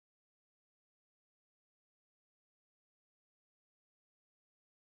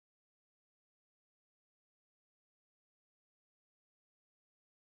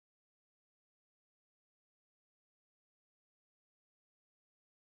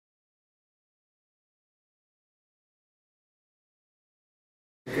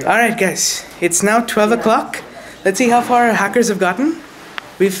Alright guys, it's now 12 o'clock. Let's see how far our hackers have gotten.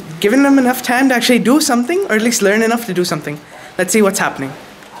 We've given them enough time to actually do something, or at least learn enough to do something. Let's see what's happening.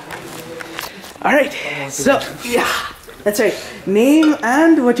 Alright, so yeah, that's right. Name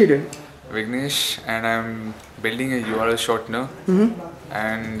and what you're doing. Vignesh, and I'm building a URL shortener.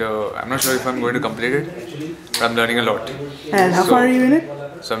 And I'm not sure if I'm going to complete it, but I'm learning a lot. And how far are you in it?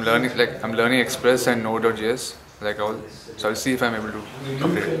 So I'm learning Express and Node.js, so I'll see if I'm able to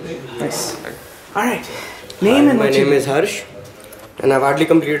complete it. Nice. Alright, name and my what you name is Harsh, and I've hardly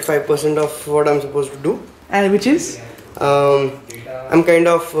completed 5% of what I'm supposed to do. And which is? I'm kind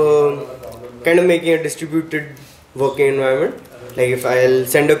of making a distributed working environment. Like if I'll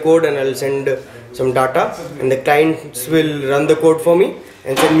send a code and I'll send some data, and the clients will run the code for me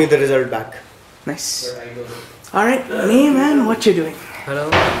and send me the result back. Nice. Alright, name and what you're doing.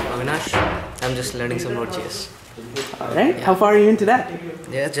 Hello, Avinash. I'm just learning some Node.js. Alright, how far are you into that?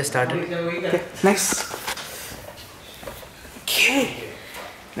 Yeah, just started. Okay, nice. Okay,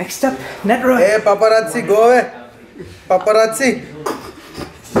 next up, Netroy. Hey paparazzi, go away. Paparazzi.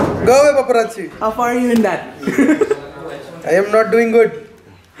 Go away, paparazzi. How far are you in that? I am not doing good.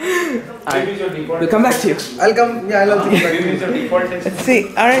 Alright, we'll come back to you. I'll come back to you. Let's see,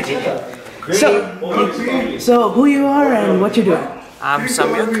 alright. So who you are and what you're doing? I'm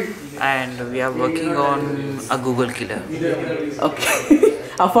Samyuk and we are working on a Google killer. Okay.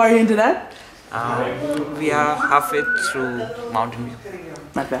 How far are you into that? We are halfway through Mountain View.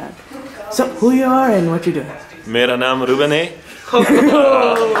 Not bad. So who you are and what you're doing? Mera naam Ruben hai.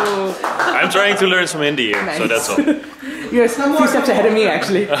 I'm trying to learn some Hindi here, so that's all. You're a few steps ahead of me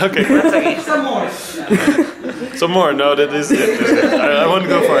actually. Okay. Some more. Some more. No, that is it. I won't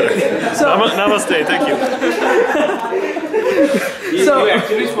go further. Namaste. Thank you. So you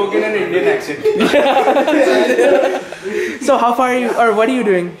actually spoke in an Indian accent. So how far are you, or what are you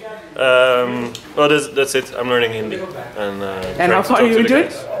doing? Well, that's it. I'm learning Hindi. And how far are you into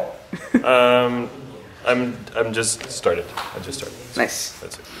it? I'm just started. I just started. Nice.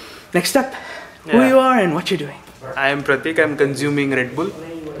 That's it. Next up, who you are and what you're doing. I am Pratik. I'm consuming Red Bull.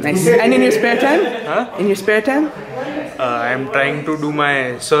 Nice. And in your spare time? Huh? In your spare time? I am trying to do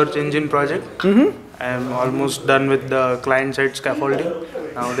my search engine project. I am almost done with the client side scaffolding.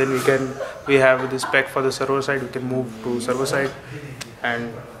 Now then we have the spec for the server side. We can move to server side,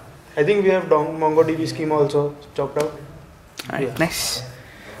 and I think we have MongoDB schema also chopped out. Alright, yeah. Nice.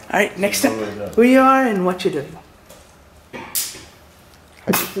 Alright, next up, who you are and what you're doing.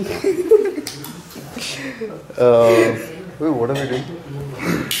 Wait, what am I doing?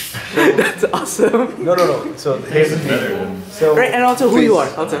 That's awesome. No. So here's the thing. So right, and also who you are.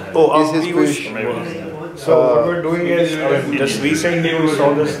 Also. So what we're doing is just recently we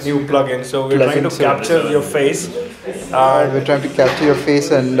saw this new plugin. So we're trying to capture your face. We're trying to capture your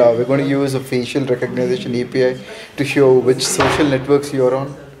face, and we're going to use a facial recognition API to show which social networks you're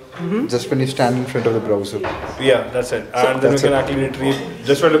on. Just when you stand in front of the browser. Yeah, that's it. And then we can actually retrieve,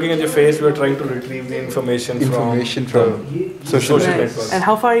 just by looking at your face, we're trying to retrieve the information from social networks. And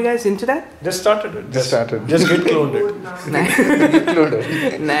how far are you guys into that? Just started it. Just git cloned it. Nice. Git cloned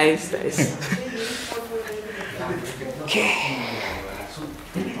it. Nice. Okay.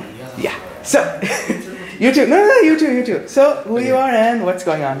 Yeah. So, you two. No, you two. So, who you are and what's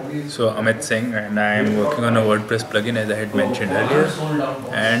going on? So, Amit Singh, and I am working on a WordPress plugin as I had mentioned earlier.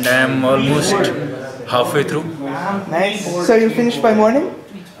 And I am almost halfway through. Nice. So, you'll finish by morning?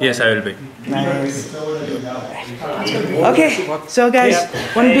 Yes, I will be. Nice. Okay. So, guys,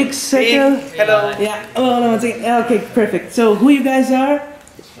 one big circle. Hello. Yeah. Oh, no, one second. Okay, perfect. So, who you guys are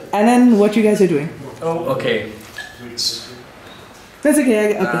and then what you guys are doing. Okay. That's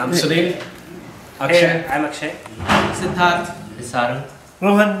okay. I'm Sunil. Akshay. I'm Akshay. Siddharth. Sarang.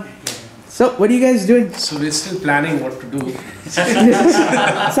 Rohan. So, what are you guys doing? So we're still planning what to do.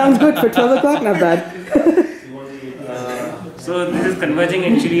 Sounds good for 12 o'clock, not bad. So this is converging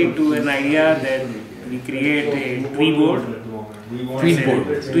actually to an idea that we create a tweet board.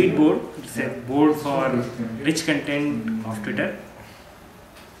 It's a board for rich content of Twitter.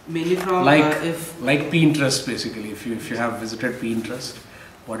 Mainly from like Pinterest basically. If you have visited Pinterest,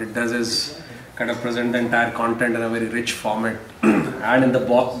 what it does is kind of present the entire content in a very rich format and in the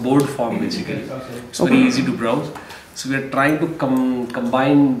board form basically. It's very easy to browse. So we are trying to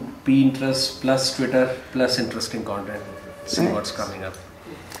combine Pinterest plus Twitter plus interesting content. See what's coming up.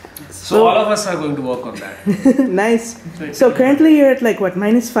 So all of us are going to work on that. Nice. So currently you're at like what,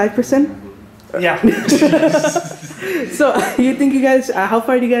 -5%? Yeah. So you think you guys, how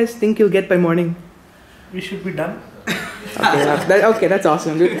far do you guys think you'll get by morning? We should be done. Okay, that's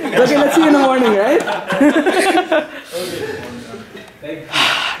awesome, dude. Okay, let's see you in the morning, right?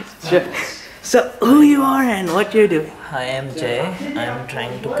 Sure. So, who you are and what you're doing? I am Jay. I am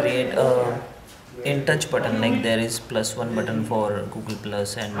trying to create a in touch button, like there is +1 button for Google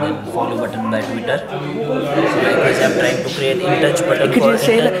Plus and then follow button by Twitter. So likewise, I am trying to create in touch button Could for you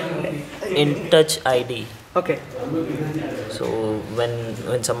say that? in touch ID. Okay. So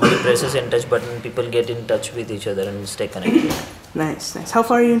when somebody presses in touch button, people get in touch with each other and stay connected. Nice, nice. How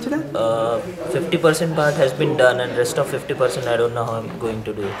far are you into that? 50% part has been done, and rest of 50% I don't know how I'm going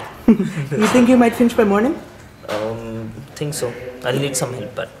to do it. You think you might finish by morning? Think so. I'll need some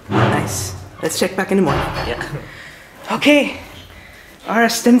help, but nice. Let's check back in the morning. Yeah. Okay. Our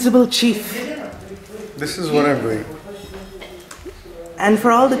ostensible chief. This is what I'm doing. And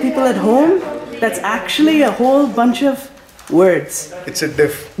for all the people at home, that's actually a whole bunch of words. It's a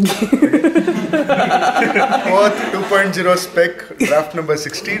diff. Auth 2.0 spec, draft number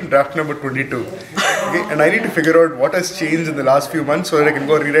 16, draft number 22. Okay? And I need to figure out what has changed in the last few months so that I can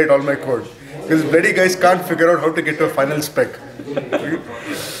go rewrite all my code. Because bloody guys can't figure out how to get to a final spec. Okay?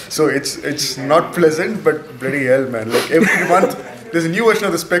 So it's not pleasant, but bloody hell, man. Like every month, there's a new version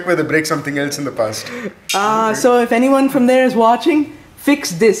of the spec where they break something else in the past. So if anyone from there is watching,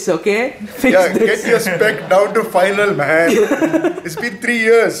 fix this, okay? Fix this. Get your spec down to final, man. It's been 3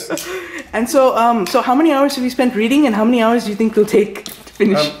 years. And so how many hours have you spent reading, and how many hours do you think it'll take to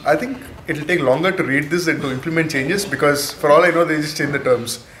finish? I think it'll take longer to read this than to implement changes, because for all I know, they just change the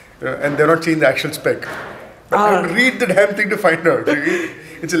terms. And they're not changing the actual spec. But I have to read the damn thing to find out.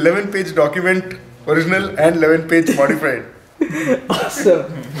 It's an 11-page document, original, and 11-page modified. Awesome.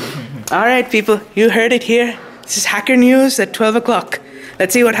 All right, people, you heard it here. This is Hacker News at 12 o'clock.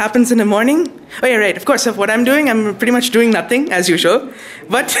 Let's see what happens in the morning. Oh yeah, right. Of course, of what I'm doing, I'm pretty much doing nothing, as usual.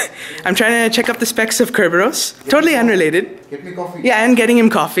 But I'm trying to check up the specs of Kerberos. Totally unrelated. Get me coffee. Yeah, and getting him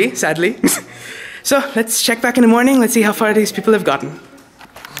coffee, sadly. So let's check back in the morning. Let's see how far these people have gotten.